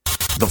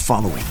The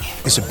following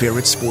is a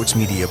Barrett Sports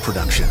Media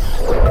production.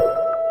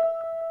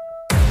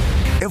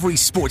 Every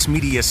sports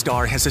media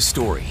star has a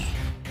story.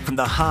 From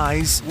the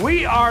highs...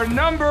 We are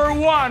number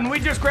one.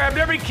 We just grabbed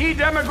every key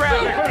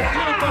demographic.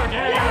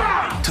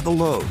 To the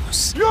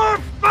lows. You're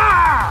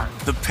fired!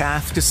 The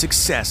path to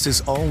success is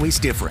always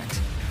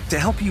different. To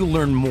help you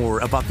learn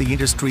more about the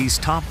industry's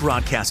top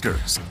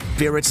broadcasters,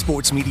 Barrett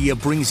Sports Media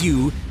brings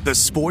you the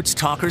Sports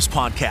Talkers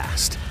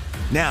Podcast.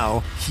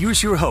 Now,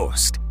 here's your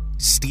host,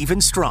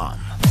 Steven Strom.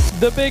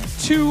 The big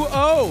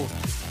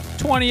 2-0.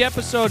 20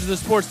 episodes of the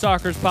Sports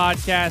Talkers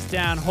Podcast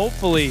down.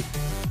 Hopefully,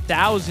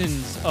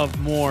 thousands of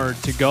more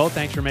to go.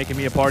 Thanks for making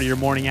me a part of your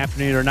morning,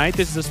 afternoon, or night.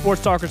 This is the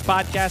Sports Talkers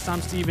Podcast.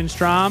 I'm Steven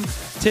Strom.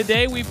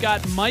 Today, we've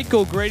got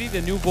Michael Grady,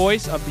 the new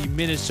voice of the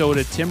Minnesota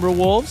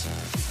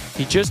Timberwolves.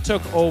 He just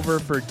took over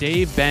for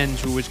Dave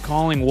Benz, who was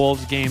calling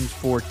Wolves games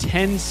for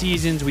 10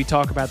 seasons. We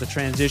talk about the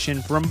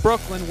transition from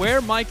Brooklyn, where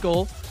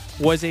Michael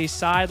was a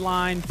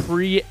sideline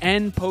pre-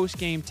 and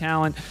post-game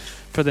talent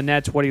for the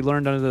Nets, what he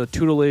learned under the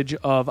tutelage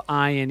of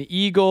Ian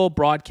Eagle,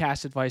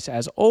 broadcast advice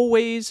as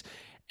always,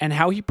 and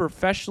how he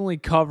professionally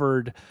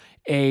covered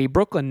a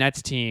Brooklyn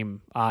Nets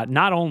team,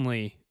 not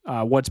only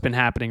what's been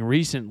happening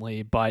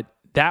recently, but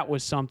that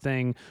was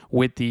something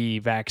with the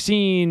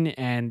vaccine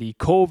and the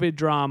COVID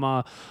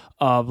drama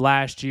of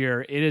last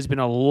year. It has been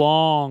a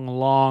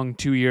long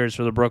 2 years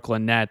for the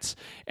Brooklyn Nets,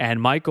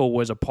 and Michael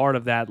was a part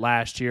of that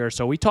last year.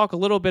 So we talk a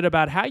little bit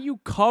about how you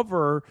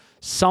cover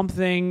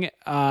something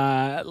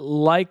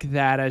like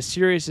that, as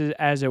serious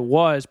as it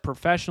was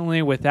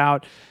professionally,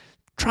 without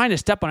trying to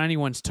step on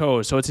anyone's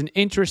toes. So it's an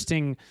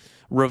interesting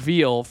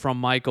reveal from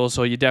Michael,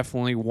 so you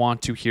definitely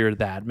want to hear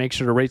that. Make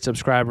sure to rate,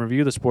 subscribe, and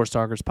review the Sports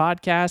Talkers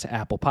Podcast,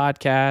 Apple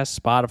Podcasts,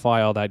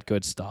 Spotify, all that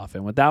good stuff.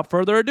 And without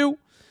further ado,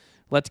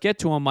 let's get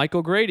to him.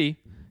 Michael Grady,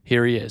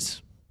 here he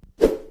is.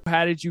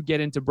 How did you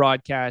get into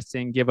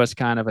broadcasting? Give us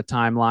kind of a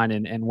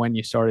timeline and when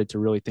you started to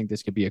really think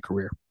this could be a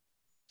career.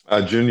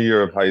 Junior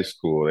year of high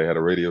school, they had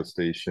a radio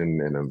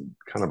station and a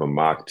kind of a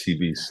mock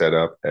TV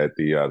setup at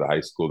the high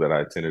school that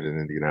I attended in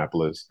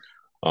Indianapolis.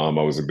 I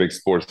was a big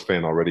sports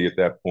fan already at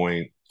that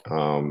point.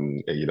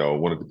 And,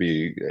 wanted to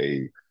be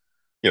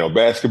a,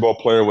 basketball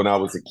player when I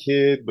was a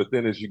kid. But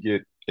then as you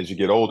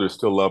get older,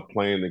 still love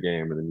playing the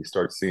game. And then you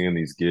start seeing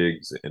these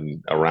gigs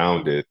and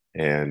around it.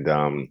 And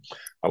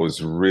I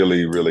was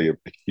really, really a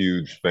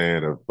huge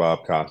fan of Bob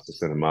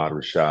Costas and Ahmad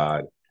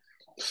Rashad.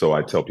 So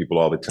I tell people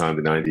all the time,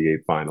 the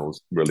 98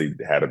 finals really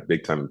had a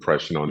big time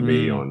impression on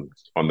me on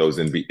those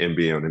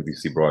NBA on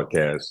NBC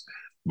broadcasts.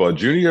 But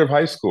junior year of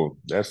high school,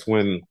 that's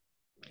when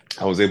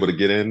I was able to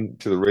get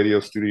into the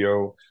radio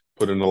studio,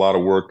 put in a lot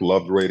of work,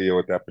 loved radio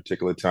at that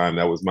particular time.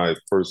 That was my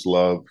first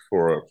love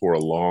for a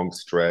long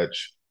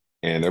stretch,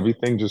 and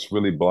everything just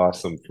really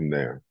blossomed from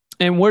there.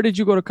 And where did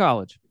you go to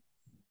college?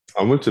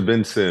 I went to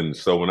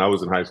Vincennes. So when I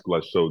was in high school,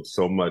 I showed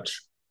so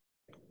much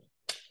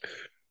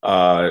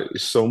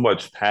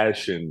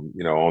passion,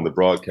 on the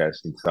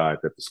broadcasting side,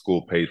 that the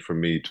school paid for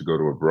me to go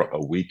to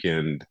a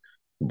weekend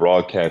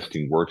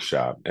broadcasting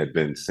workshop at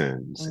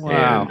Vincennes.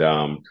 Wow.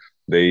 And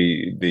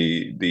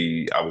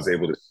I was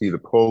able to see the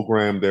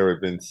program there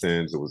at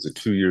Vincennes. It was a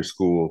 2-year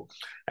school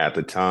at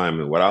the time.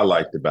 And what I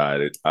liked about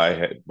it,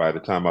 by the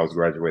time I was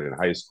graduating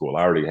high school,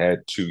 I already had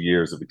 2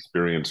 years of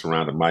experience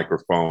around a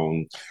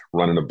microphone,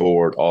 running a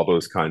board, all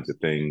those kinds of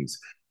things.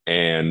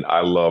 And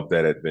I loved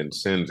that at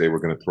Vincennes, they were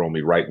going to throw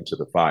me right into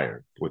the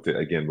fire with it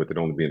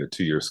only being a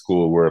 2-year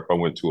school, where if I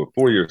went to a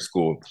 4-year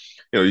school,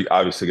 you're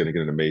obviously going to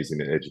get an amazing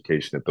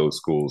education at those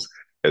schools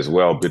as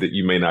well, but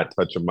you may not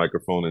touch a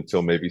microphone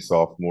until maybe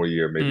sophomore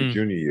year, maybe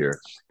junior year.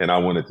 And I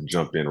wanted to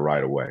jump in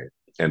right away,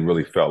 and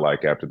really felt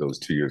like after those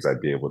 2 years,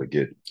 I'd be able to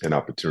get an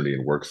opportunity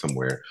and work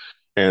somewhere.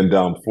 And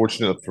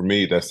fortunately for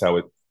me, that's how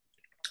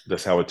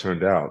it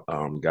turned out.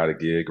 Got a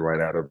gig right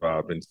out of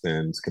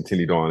Vincennes,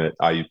 continued on at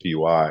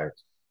IUPUI,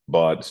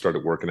 but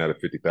started working at a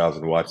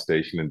 50,000 watt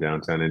station in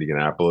downtown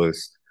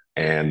Indianapolis.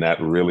 And that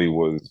really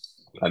was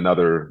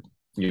another,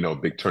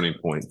 big turning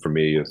point for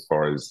me as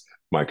far as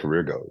my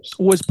career goes.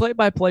 Was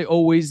play-by-play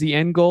always the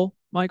end goal,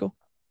 Michael?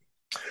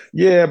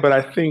 Yeah, but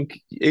I think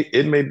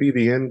it may be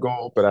the end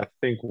goal, but I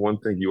think one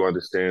thing you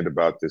understand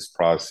about this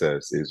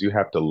process is you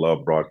have to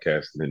love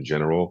broadcasting in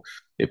general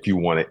if you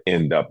want to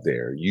end up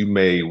there. You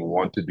may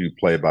want to do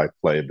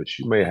play-by-play, but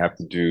you may have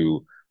to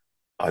do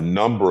a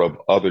number of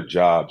other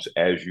jobs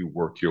as you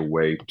work your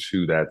way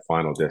to that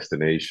final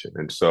destination.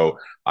 And so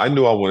I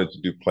knew I wanted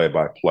to do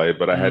play-by-play,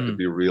 but I had to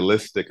be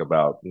realistic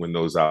about when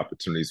those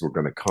opportunities were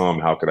going to come.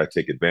 How could I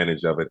take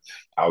advantage of it?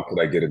 How could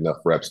I get enough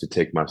reps to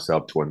take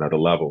myself to another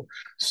level?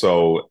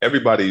 So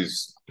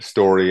everybody's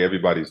story,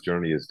 everybody's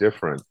journey is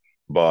different,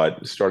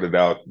 but started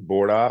out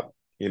board op,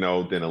 then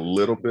a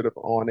little bit of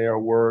on-air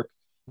work,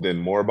 then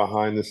more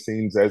behind the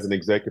scenes as an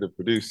executive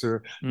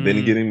producer,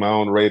 then getting my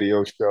own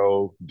radio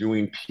show,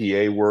 doing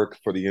PA work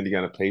for the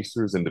Indiana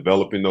Pacers and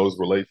developing those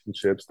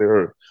relationships. There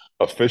are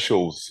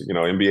officials,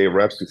 NBA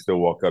reps who still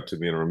walk up to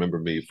me and remember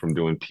me from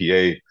doing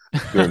PA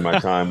during my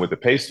time with the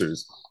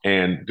Pacers.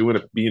 And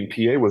being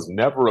PA was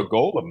never a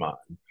goal of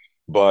mine.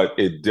 but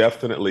it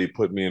definitely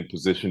put me in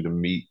position to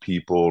meet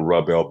people,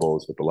 rub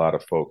elbows with a lot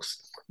of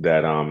folks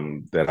that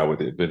I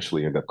would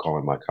eventually end up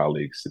calling my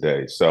colleagues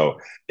today. So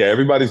yeah,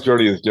 everybody's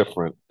journey is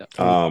different.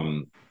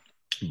 Um,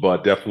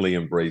 but definitely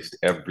embraced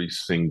every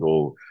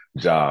single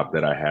job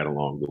that I had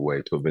along the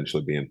way to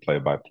eventually be in play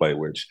by play,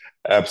 which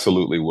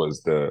absolutely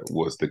was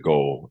the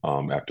goal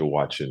after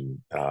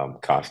watching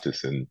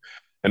Costas and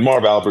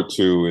Marv Albert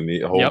too, and the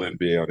whole Yep.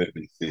 NBA on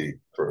NBC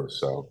crew.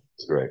 So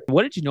it's great.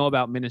 What did you know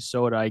about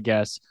Minnesota, I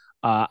guess?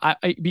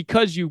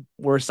 Because you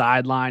were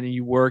sidelined and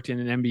you worked in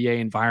an NBA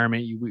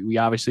environment, we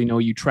obviously know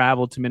you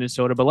traveled to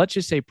Minnesota, but let's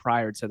just say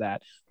prior to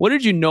that, what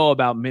did you know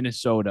about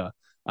Minnesota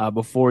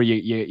before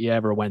you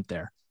ever went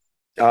there?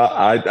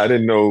 I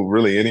didn't know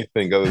really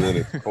anything other than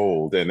it's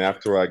cold. And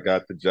after I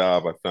got the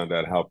job, I found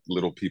out how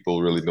little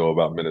people really know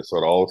about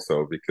Minnesota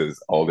also, because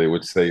all they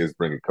would say is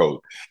bring a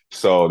coat.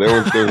 So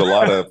there's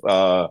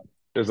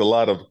a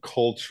lot of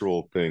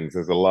cultural things.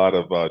 There's a lot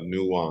of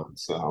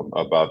nuance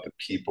about the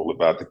people,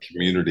 about the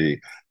community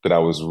that I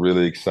was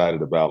really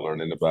excited about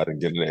learning about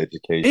and getting an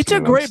It's education. a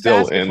And I'm great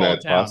still in basketball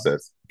that town.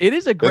 process. It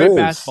is a It great is.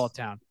 basketball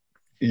town.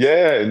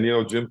 Yeah,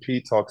 and Jim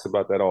Pete talks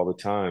about that all the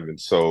time. And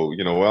so,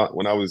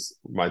 when I was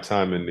my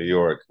time in New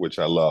York, which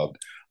I loved,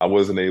 I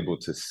wasn't able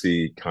to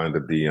see kind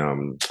of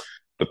the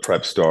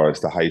prep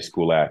stars, the high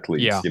school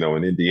athletes. Yeah,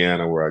 In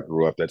Indiana where I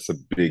grew up, that's a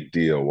big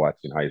deal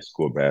watching high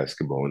school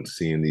basketball and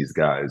seeing these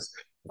guys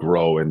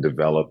grow and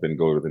develop and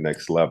go to the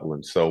next level.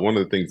 And so one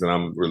of the things that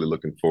I'm really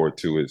looking forward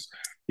to is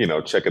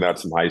checking out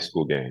some high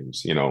school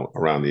games,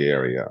 around the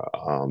area,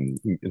 and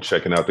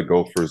checking out the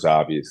Gophers,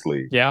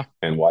 obviously, yeah.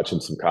 and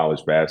watching some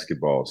college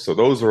basketball. So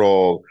those are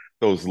all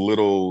those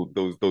little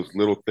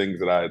things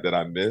that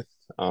I missed,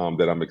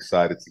 that I'm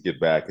excited to get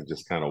back and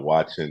just kind of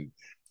watching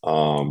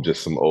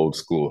just some old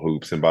school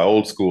hoops. And by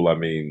old school, I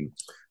mean,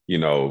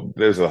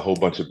 there's a whole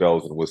bunch of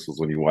bells and whistles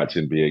when you watch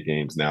NBA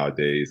games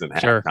nowadays, and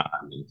Sure.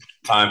 halftime and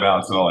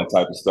timeouts and all that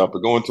type of stuff.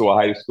 But going to a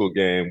high school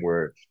game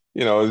where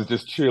it's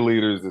just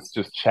cheerleaders, it's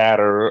just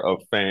chatter of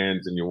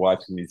fans, and you're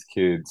watching these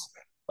kids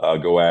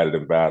go at it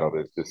and battle.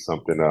 There's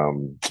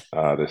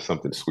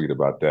something sweet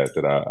about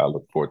that I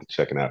look forward to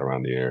checking out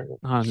around the area.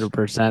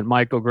 100%.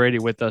 Michael Grady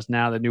with us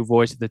now, the new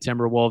voice of the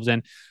Timberwolves.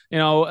 And,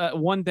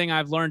 one thing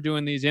I've learned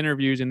doing these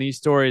interviews and these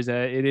stories,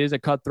 it is a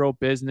cutthroat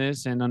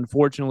business. And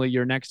unfortunately,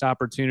 your next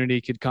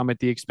opportunity could come at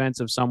the expense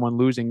of someone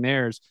losing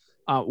theirs.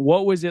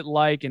 What was it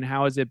like and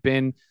how has it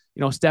been,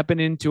 stepping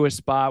into a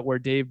spot where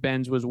Dave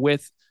Benz was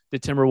with the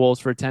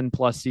Timberwolves for 10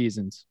 plus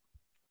seasons?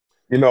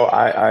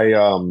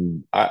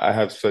 I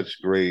have such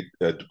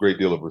a great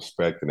deal of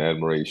respect and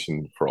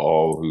admiration for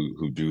all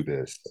who do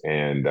this,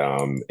 and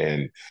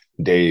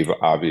Dave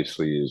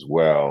obviously as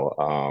well.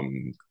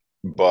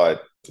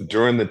 But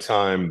during the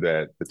time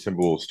that the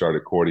Timberwolves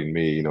started courting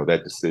me,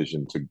 that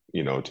decision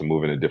to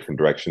move in a different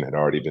direction had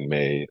already been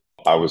made.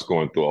 I was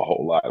going through a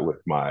whole lot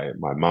with my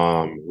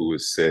mom, who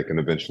was sick and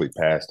eventually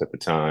passed at the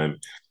time.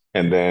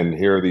 And then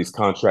here are these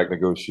contract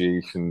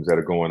negotiations that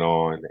are going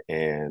on,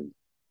 and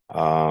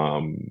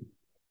um,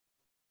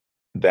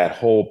 that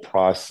whole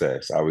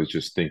process, I was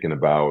just thinking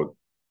about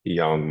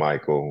young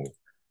Michael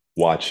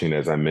watching,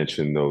 as I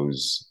mentioned,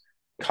 those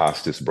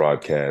Costas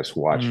broadcasts,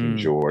 watching Mm,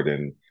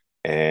 Jordan,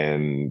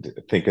 and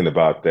thinking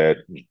about that,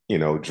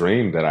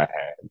 dream that I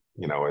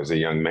had, as a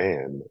young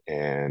man,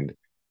 and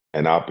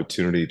an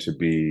opportunity to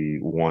be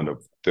one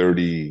of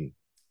 30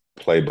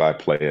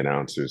 play-by-play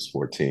announcers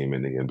for a team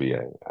in the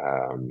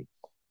NBA.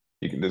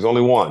 There's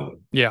only one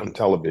yeah. on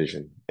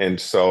television. And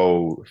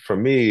so for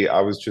me,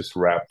 I was just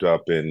wrapped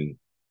up in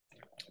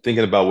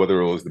thinking about whether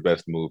it was the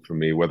best move for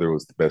me, whether it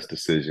was the best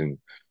decision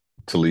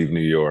to leave New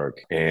York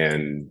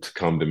and to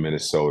come to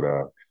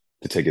Minnesota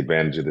to take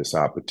advantage of this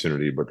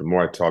opportunity. But the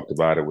more I talked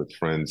about it with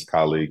friends,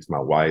 colleagues, my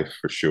wife,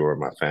 for sure,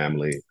 my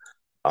family,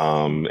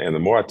 and the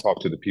more I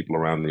talked to the people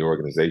around the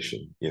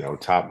organization,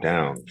 top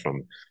down,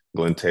 from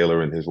Glenn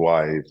Taylor and his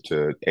wife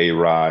to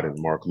A-Rod and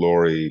Mark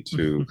Laurie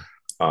to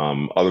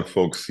other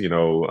folks,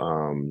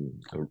 Ryan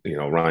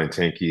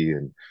Tanke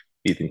and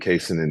Ethan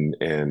Kaysen,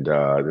 and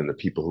then the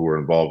people who were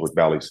involved with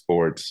Valley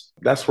Sports.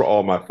 That's where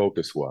all my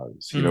focus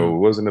was. Mm, It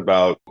wasn't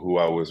about who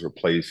I was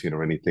replacing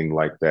or anything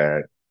like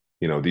that.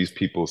 These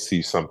people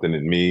see something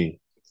in me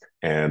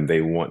and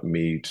they want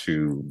me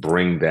to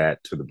bring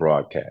that to the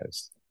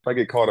broadcast. If I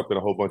get caught up in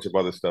a whole bunch of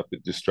other stuff,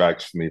 it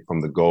distracts me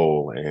from the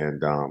goal,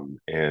 and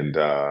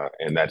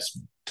that's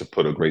to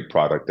put a great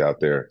product out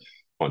there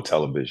on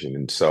television.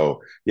 And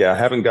so, yeah, I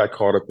haven't got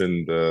caught up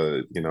in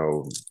the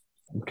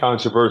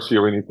controversy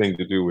or anything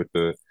to do with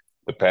the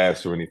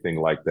past or anything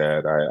like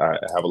that. I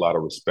have a lot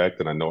of respect,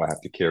 and I know I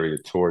have to carry a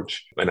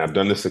torch. And I've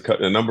done this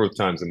a number of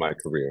times in my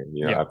career.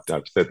 yeah.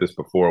 I've said this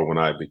before. When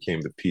I became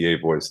the PA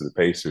voice of the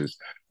Pacers,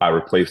 I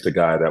replaced a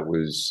guy that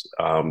was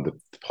the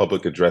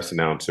public address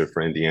announcer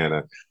for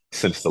Indiana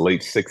since the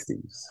late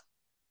 '60s.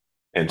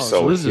 And Oh,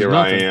 so so this is here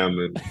I nothing.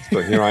 am,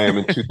 here I am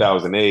in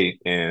 2008,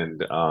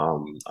 and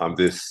I'm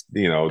this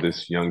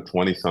young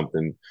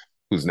 20-something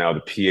who's now the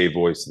PA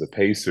voice of the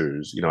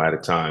Pacers, at a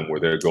time where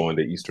they're going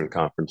to Eastern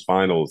Conference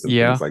Finals and things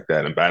Yeah. like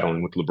that and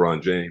battling with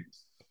LeBron James.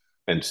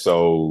 And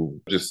so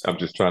I'm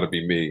just trying to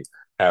be me,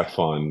 have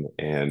fun,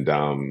 and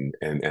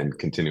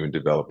continue and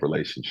develop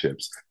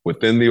relationships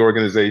within the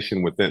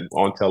organization, within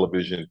on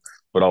television,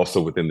 but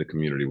also within the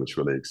community, which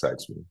really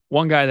excites me.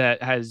 One guy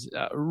that has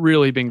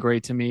really been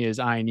great to me is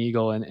Ian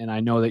Eagle, and I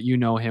know that you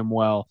know him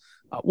well.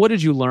 What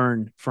did you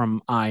learn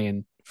from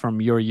Ian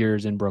from your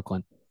years in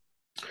Brooklyn?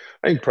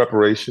 I think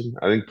preparation.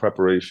 I think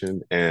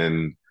preparation,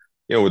 and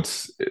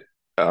it's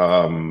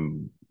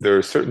there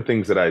are certain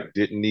things that I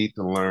didn't need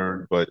to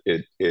learn, but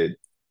it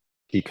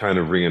he kind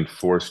of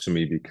reinforced to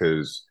me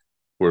because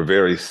we're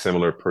very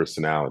similar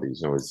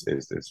personalities.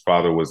 His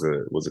father was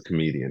a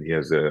comedian.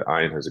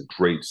 Ian has a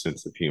great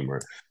sense of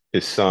humor.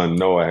 His son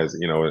Noah has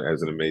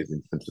an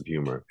amazing sense of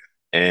humor.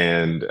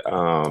 And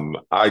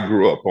I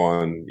grew up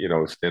on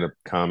stand-up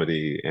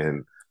comedy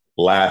and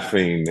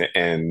laughing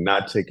and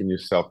not taking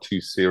yourself too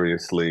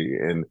seriously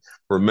and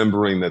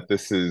remembering that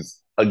this is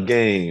a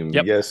game.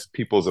 Yep. Yes,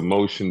 people's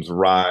emotions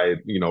rise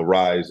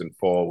and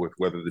fall with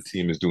whether the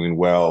team is doing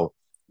well,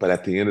 but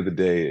at the end of the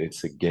day,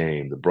 it's a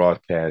game. The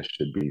broadcast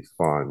should be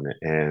fun.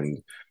 And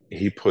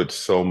he put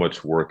so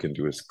much work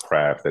into his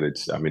craft that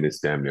it's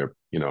damn near,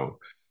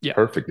 Yeah.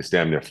 perfect. It's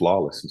damn near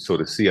flawless. And so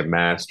to see a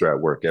master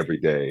at work every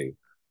day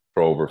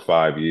for over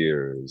 5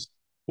 years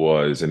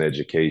was an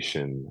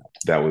education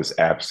that was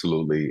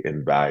absolutely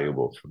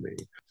invaluable for me.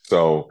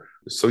 So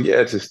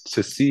yeah,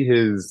 to see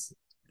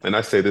and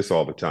I say this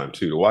all the time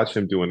too, to watch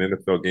him do an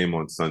NFL game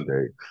on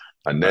Sunday,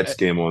 a Nets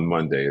game on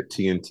Monday, a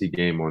TNT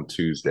game on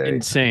Tuesday,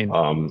 Insane.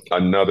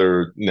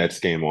 Another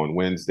Nets game on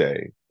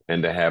Wednesday,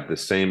 and to have the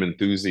same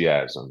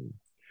enthusiasm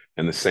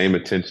and the same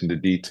attention to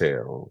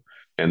detail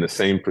and the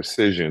same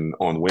precision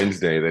on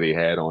Wednesday that he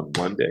had on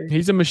Monday.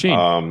 He's a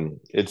machine.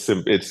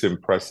 It's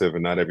impressive,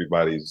 and not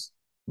everybody's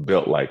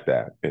built like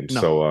that. And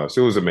No.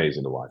 So it was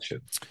amazing to watch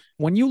him.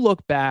 When you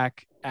look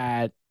back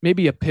at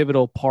maybe a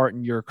pivotal part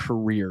in your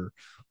career,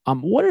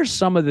 what are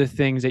some of the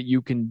things that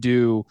you can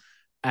do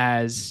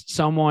as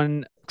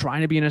someone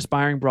trying to be an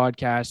aspiring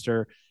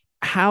broadcaster,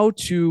 how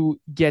to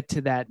get to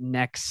that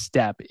next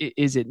step?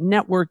 Is it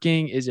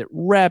networking? Is it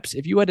reps?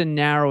 If you had to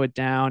narrow it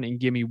down and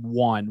give me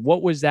one,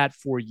 what was that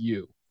for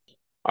you?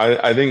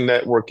 I think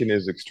networking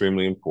is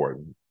extremely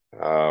important,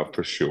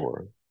 for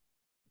sure.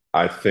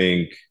 I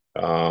think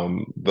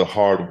the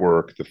hard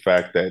work, the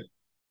fact that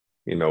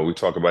we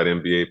talk about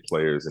NBA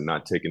players and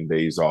not taking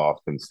days off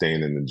and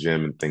staying in the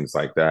gym and things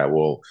like that.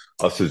 Well,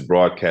 us as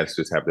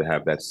broadcasters have to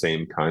have that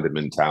same kind of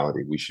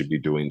mentality. We should be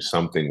doing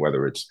something,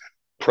 whether it's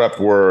prep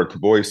work,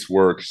 voice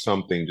work,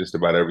 something just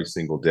about every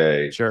single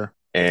day. Sure.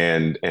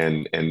 And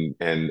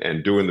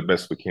doing the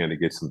best we can to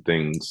get some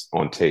things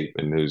on tape.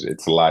 And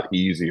it's a lot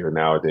easier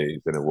nowadays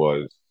than it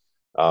was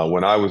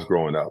when I was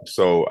growing up.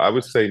 So I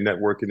would say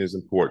networking is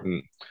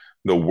important.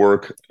 The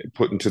work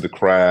put into the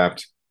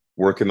craft,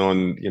 working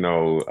on,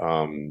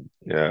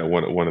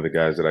 one of the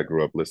guys that I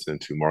grew up listening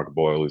to, Mark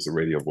Boyle, is the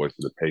radio voice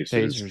of the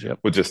Pacers, Yep.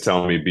 would just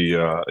tell me be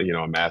a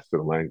master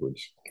of the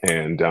language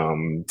and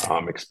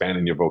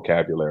expanding your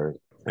vocabulary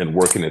and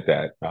working at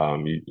that.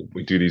 We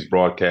do these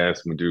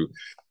broadcasts, we do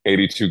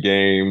 82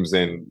 games,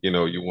 and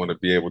you want to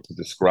be able to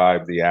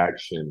describe the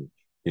action,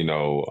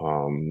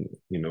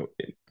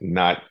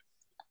 not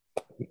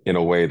in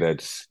a way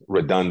that's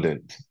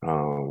redundant,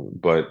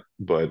 but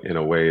in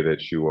a way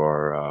that you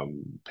are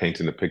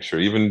painting the picture.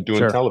 Even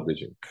doing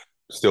television,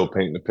 still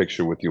painting the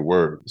picture with your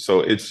words.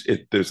 So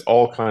there's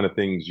all kind of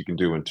things you can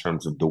do in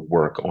terms of the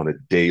work on a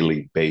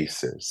daily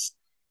basis,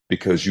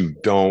 because you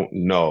don't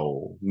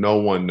know. No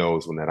one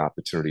knows when that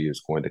opportunity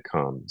is going to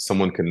come.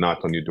 Someone can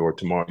knock on your door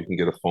tomorrow. You can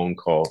get a phone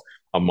call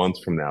a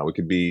month from now. It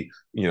could be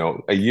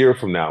a year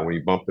from now when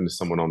you bump into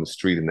someone on the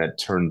street and that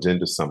turns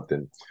into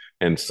something.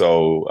 And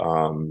so,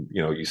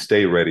 you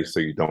stay ready so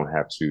you don't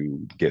have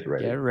to get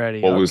ready. Get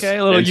ready. Okay,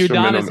 a little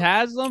Udonis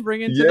Haslam, bring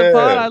it to the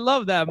pod. I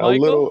love that,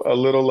 Michael.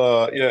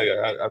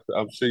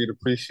 I'm sure you'd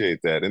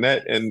appreciate that.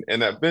 And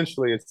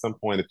eventually, at some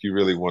point, if you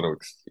really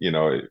want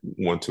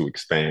to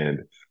expand,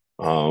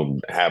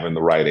 having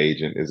the right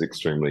agent is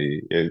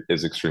extremely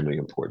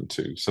important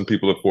too. Some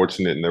people are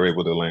fortunate and they're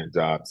able to land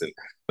jobs and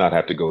not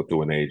have to go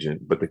through an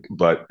agent.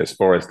 But as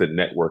far as the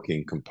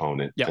networking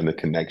component and the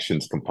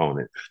connections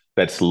component,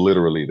 that's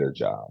literally their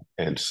job.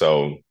 And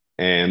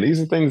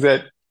these are things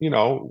that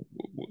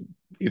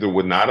either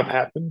would not have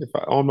happened if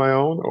on my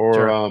own,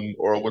 or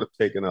it would have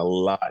taken a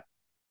lot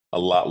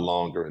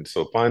longer. And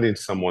so finding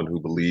someone who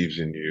believes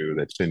in you,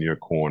 that's in your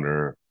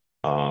corner,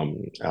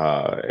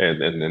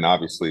 and then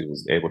obviously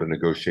was able to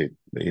negotiate,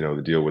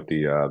 the deal with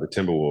the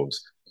Timberwolves.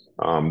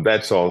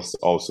 That's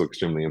also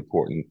extremely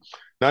important.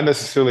 Not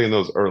necessarily in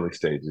those early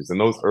stages. In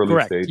those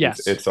early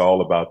stages, it's all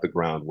about the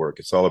groundwork.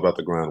 It's all about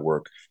the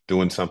groundwork,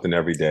 doing something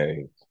every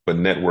day. But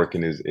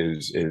networking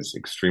is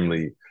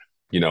extremely,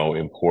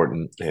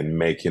 important, and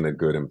making a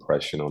good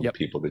impression on the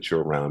people that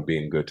you're around,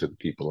 being good to the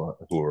people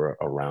who are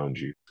around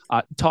you.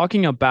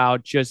 Talking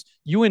about just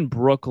you in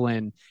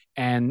Brooklyn,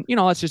 and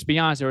let's just be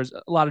honest, there was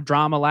a lot of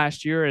drama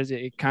last year as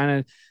it kind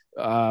of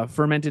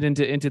fermented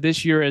into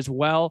this year as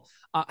well.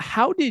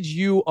 How did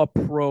you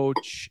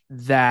approach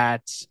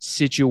that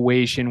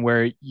situation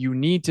where you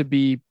need to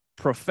be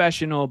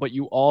professional, but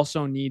you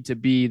also need to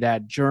be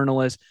that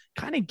journalist?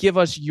 Kind of give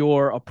us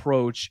your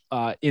approach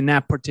in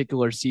that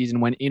particular season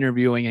when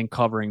interviewing and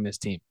covering this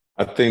team.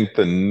 I think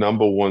the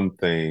number one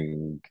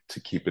thing to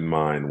keep in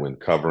mind when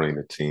covering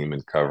a team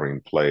and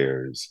covering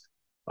players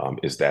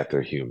is that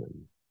they're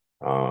human.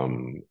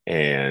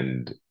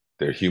 And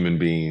they're human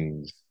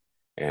beings,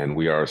 and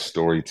we are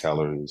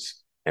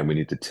storytellers, and we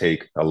need to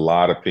take a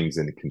lot of things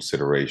into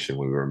consideration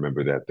when we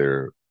remember that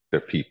they're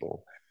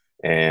people.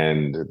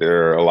 And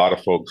there are a lot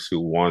of folks who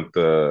want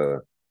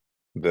the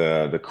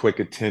quick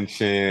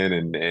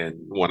attention and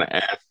want to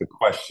ask a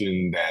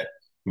question that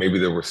maybe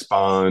the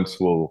response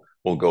will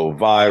go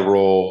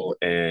viral,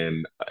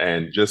 and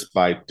just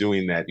by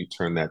doing that, you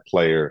turn that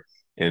player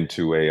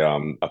into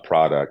a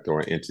product or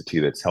an entity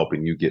that's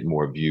helping you get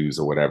more views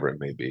or whatever it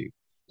may be.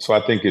 So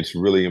I think it's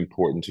really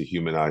important to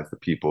humanize the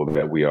people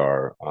that we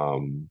are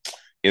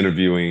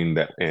interviewing,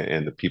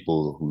 and the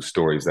people whose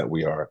stories that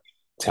we are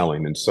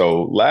telling. And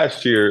so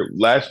last year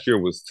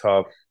was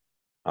tough.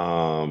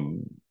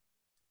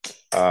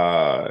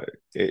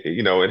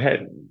 It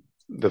had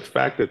the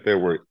fact that there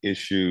were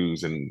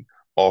issues and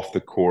off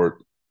the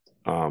court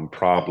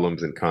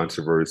problems and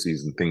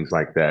controversies and things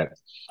like that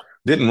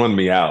didn't run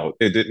me out.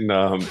 It didn't.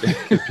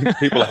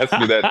 People ask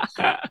me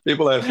that.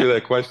 People ask me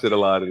that question a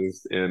lot, and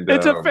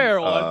it's a fair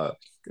one.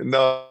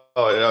 No,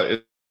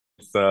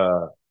 it's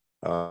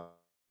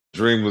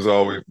dream was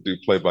always to do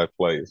play by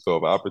play. So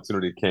if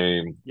opportunity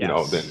came,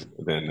 yes.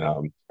 then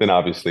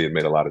obviously it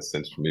made a lot of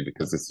sense for me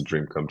because it's a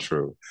dream come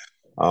true.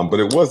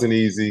 But it wasn't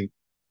easy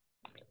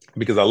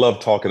because I love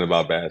talking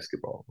about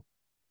basketball.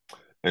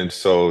 And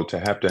so to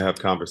have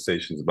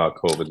conversations about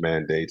COVID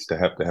mandates, to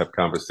have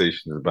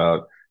conversations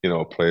about,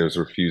 players'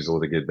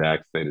 refusal to get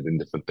vaccinated and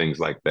different things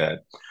like that,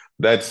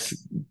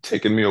 that's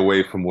taken me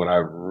away from what I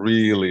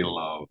really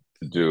love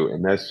to do.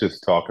 And that's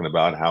just talking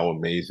about how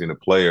amazing a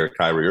player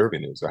Kyrie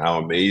Irving is, or how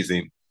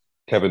amazing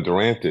Kevin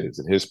Durant is,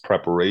 and his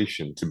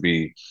preparation to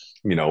be,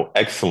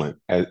 excellent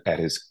at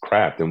his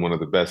craft and one of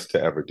the best to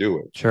ever do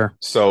it. Sure.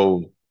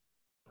 So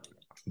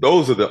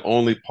those are the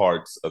only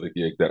parts of the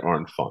gig that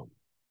aren't fun,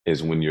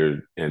 is when you're,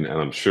 and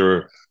I'm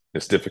sure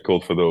it's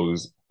difficult for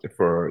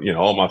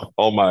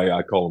all my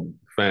I call them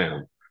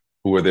fam,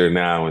 who are there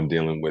now and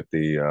dealing with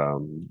the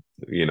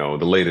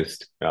the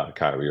latest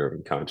Kyrie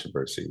Irving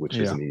controversy, which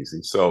isn't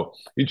easy. So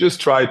you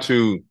just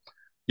you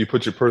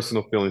put your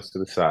personal feelings to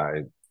the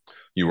side,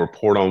 you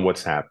report on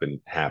what's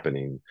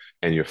happening,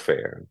 and you're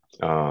fair.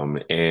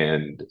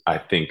 And I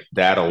think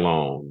that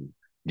alone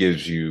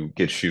gets you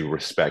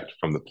respect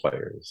from the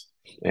players,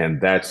 and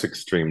that's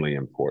extremely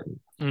important.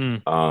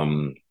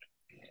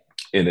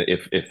 And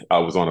if I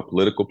was on a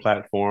political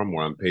platform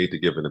where I'm paid to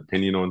give an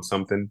opinion on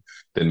something,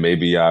 then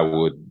maybe I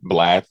would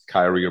blast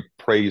Kyrie or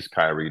praise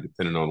Kyrie,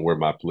 depending on where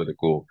my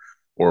political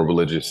or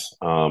religious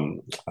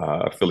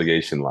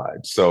affiliation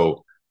lies.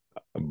 So,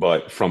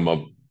 but from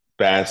a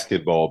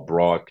basketball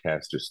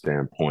broadcaster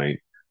standpoint,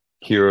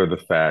 here are the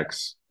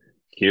facts.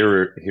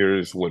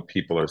 Here's what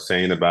people are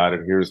saying about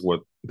it. Here's what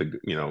the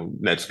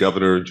Nets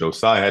governor Joe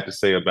Tsai had to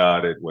say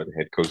about it. What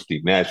head coach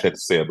Steve Nash had to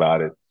say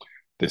about it.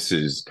 This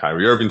is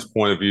Kyrie Irving's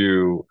point of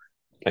view,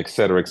 et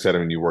cetera,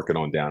 and you work it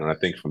on down. And I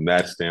think from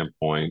that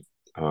standpoint,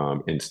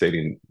 in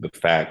stating the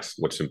facts,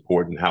 what's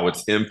important, how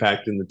it's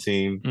impacting the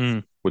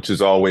team, which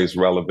is always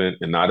relevant,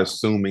 and not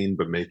assuming,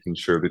 but making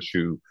sure that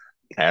you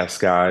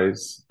ask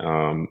guys,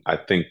 I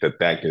think that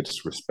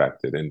gets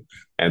respected.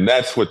 And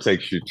that's what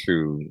takes you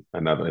to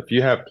another. If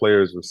you have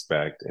players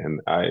respect,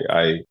 and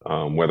I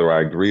whether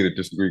I agree or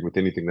disagree with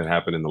anything that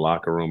happened in the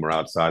locker room or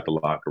outside the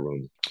locker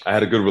room, I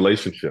had a good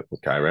relationship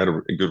with Kyrie. I had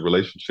a good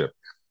relationship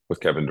with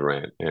Kevin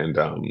Durant. And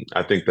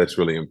I think that's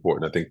really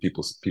important. I think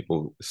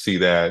people see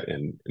that,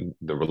 and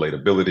the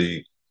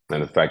relatability,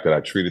 and the fact that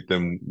I treated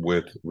them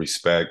with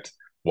respect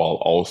while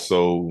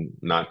also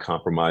not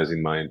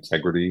compromising my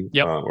integrity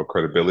or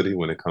credibility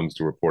when it comes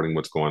to reporting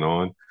what's going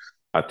on,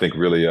 I think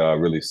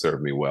really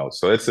served me well.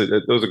 So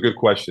those are good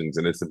questions,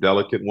 and it's a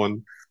delicate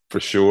one for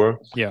sure.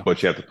 Yeah.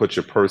 But you have to put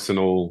your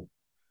personal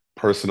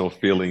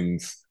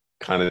feelings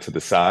kind of to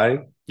the side.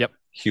 Yep.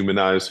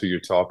 Humanize who you're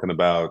talking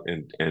about,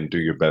 and do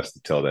your best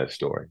to tell that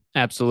story.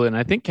 Absolutely. And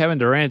I think Kevin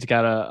Durant's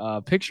got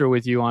a picture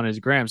with you on his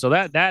gram. So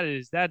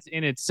that's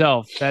in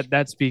itself,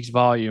 that speaks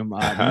volume.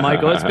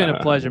 Michael, it's been a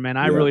pleasure, man.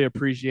 I really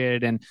appreciate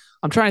it. And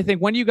I'm trying to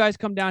think, when do you guys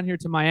come down here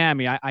to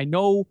Miami? I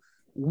know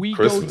we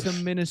Christmas. go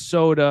to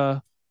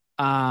Minnesota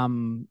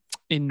in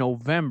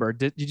November.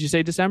 Did you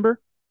say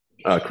December?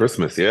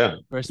 Christmas, yeah.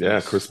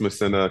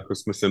 Christmas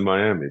in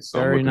Miami. So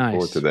very I'm looking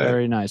forward to that.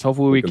 Very nice.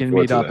 Hopefully we can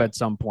meet up at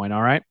some point.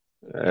 All right.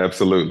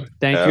 Absolutely.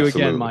 Thank you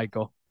again,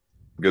 Michael.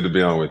 Good to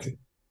be on with you.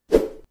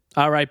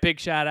 All right, big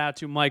shout out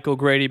to Michael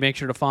Grady. Make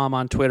sure to follow him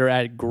on Twitter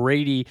at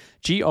Grady,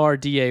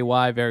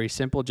 Grday. Very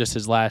simple, just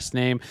his last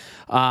name.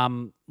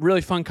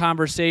 Really fun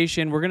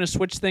conversation. We're going to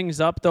switch things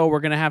up, though.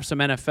 We're going to have some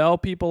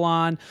NFL people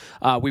on.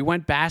 We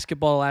went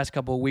basketball the last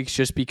couple of weeks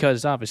just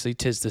because, obviously,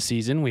 'tis the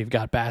season. We've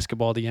got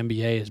basketball. The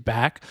NBA is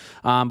back.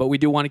 But we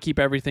do want to keep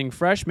everything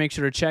fresh. Make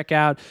sure to check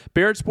out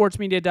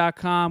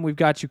BarrettSportsMedia.com. We've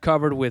got you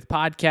covered with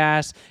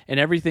podcasts and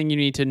everything you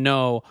need to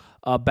know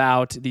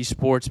about the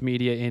sports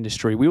media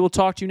industry. We will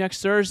talk to you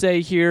next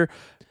Thursday here.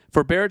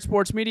 For Barrett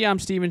Sports Media, I'm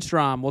Steven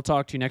Strom. We'll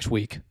talk to you next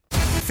week.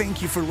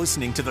 Thank you for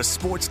listening to the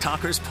Sports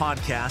Talkers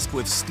podcast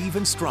with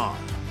Steven Strom.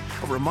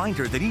 A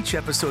reminder that each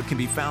episode can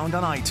be found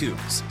on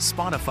iTunes,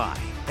 Spotify,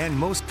 and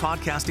most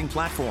podcasting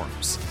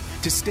platforms.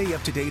 To stay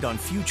up to date on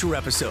future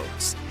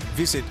episodes,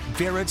 visit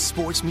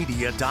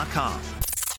BarrettSportsMedia.com.